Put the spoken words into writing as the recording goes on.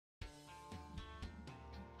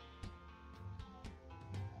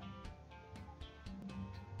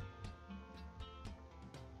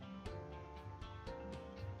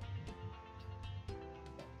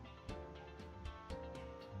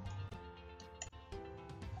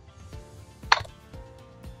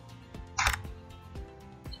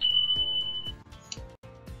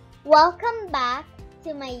Welcome back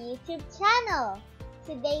to my YouTube channel.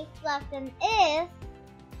 Today's lesson is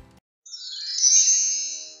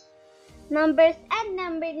Numbers and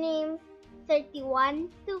Number Names 31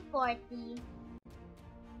 to 40.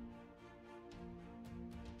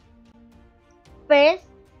 First,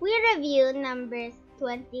 we review numbers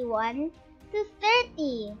 21 to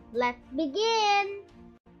 30. Let's begin.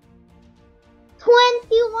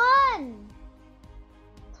 21,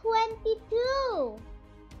 22,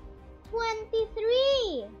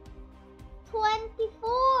 23,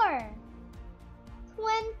 24,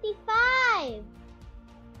 25,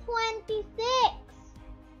 26,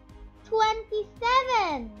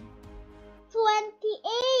 27,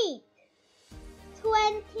 28,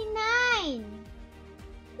 29,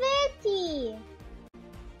 30.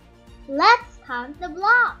 Let's count the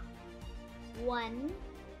blocks. 1,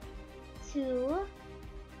 2,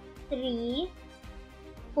 3,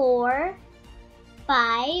 4,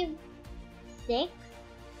 5, 6,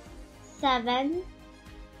 7,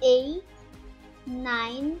 8,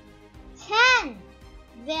 9, 10.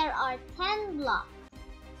 There are 10 blocks.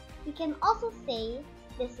 We can also say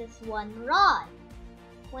this is one rod.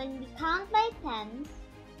 When we count by tens,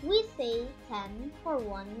 we say 10 for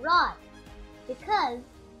one rod because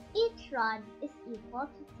each rod is equal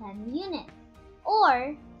to 10 units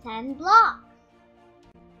or 10 blocks.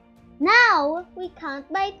 Now we count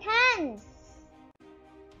by tens.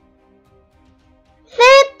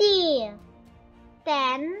 30,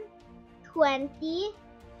 10, 20,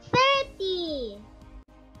 30.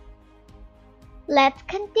 Let's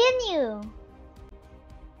continue.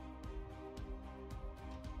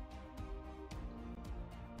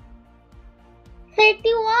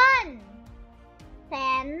 31,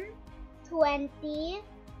 10, 20,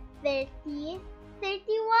 30,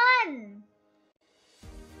 31.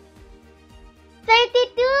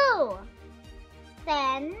 32,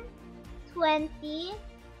 10, 20,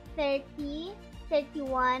 30,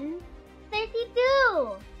 31,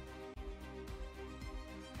 32.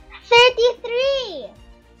 33,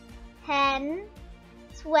 10,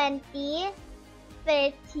 20,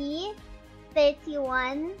 30,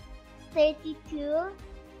 31, 32,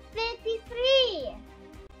 33.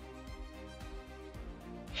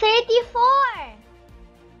 34,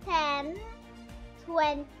 10,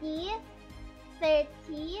 20,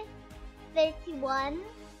 30, 31,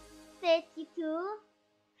 32,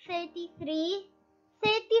 33,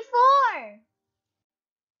 34.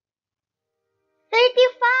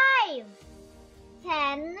 35,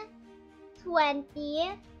 10,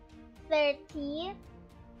 20, 30,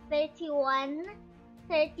 31,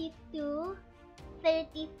 32,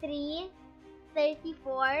 33,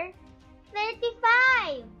 34,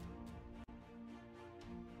 35.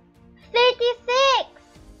 36,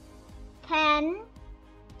 10,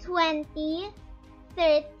 20,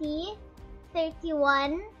 30,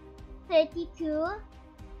 31, 32,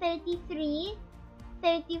 33,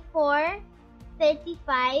 34,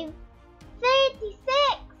 35, 36.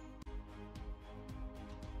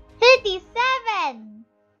 37,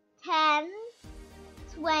 10,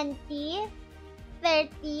 20,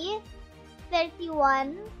 30,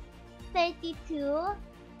 31, 32,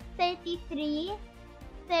 33,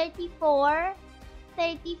 34,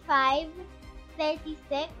 35,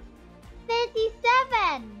 36,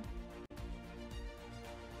 37.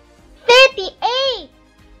 38,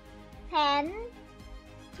 10,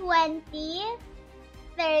 20,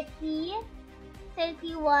 30,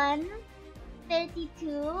 31,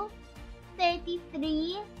 32,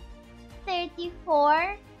 33,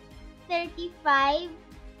 34, 35,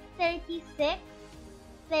 36,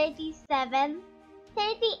 37,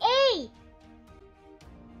 38.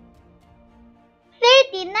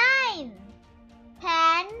 39,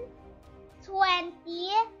 10,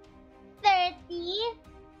 20, 30,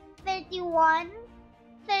 31,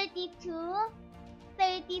 32,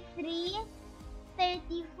 33,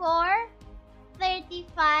 34,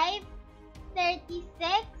 35,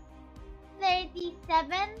 36,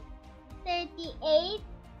 37, 38,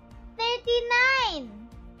 39.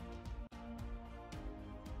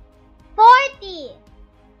 40,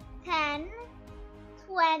 10,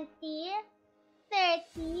 20,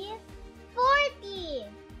 30, 40.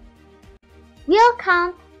 We'll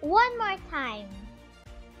count one more time.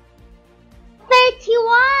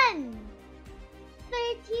 31,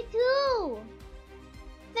 32,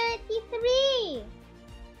 33,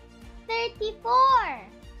 34,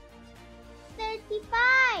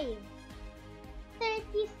 35,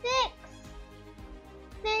 36,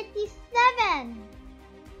 37,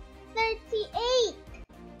 38,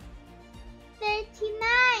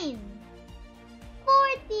 39,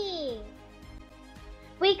 40.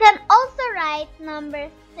 We can also write write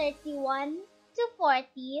numbers 31 to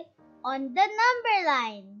 40 on the number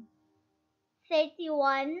line.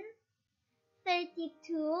 31,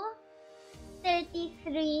 32,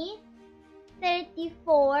 33,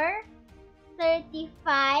 34,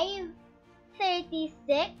 35,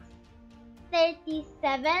 36,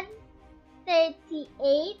 37,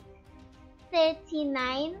 38,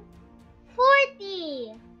 39,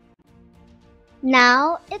 40.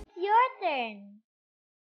 Now it's your turn.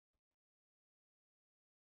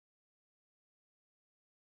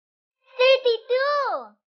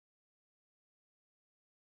 32,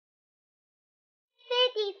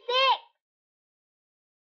 36,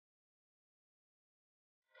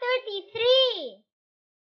 33,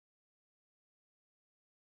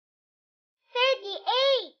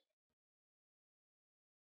 38,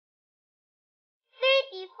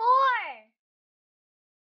 34,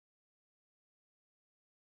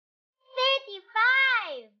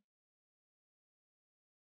 35,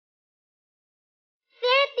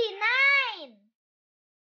 39,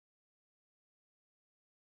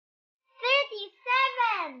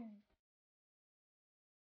 37,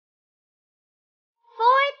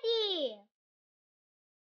 40,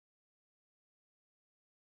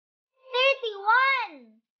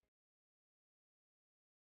 31,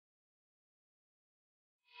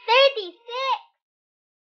 36,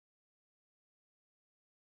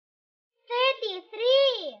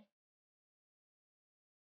 33,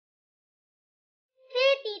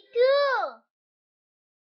 32,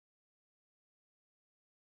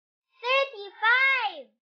 35,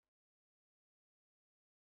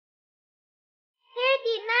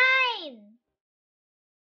 39,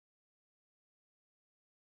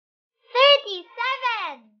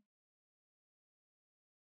 37,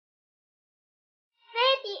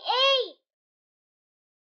 38,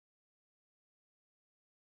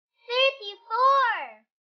 34,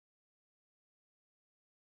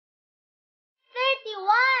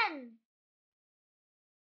 31,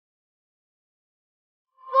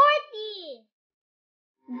 40.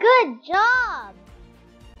 Good job!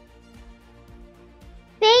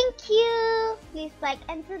 Thank you! Please like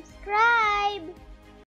and subscribe!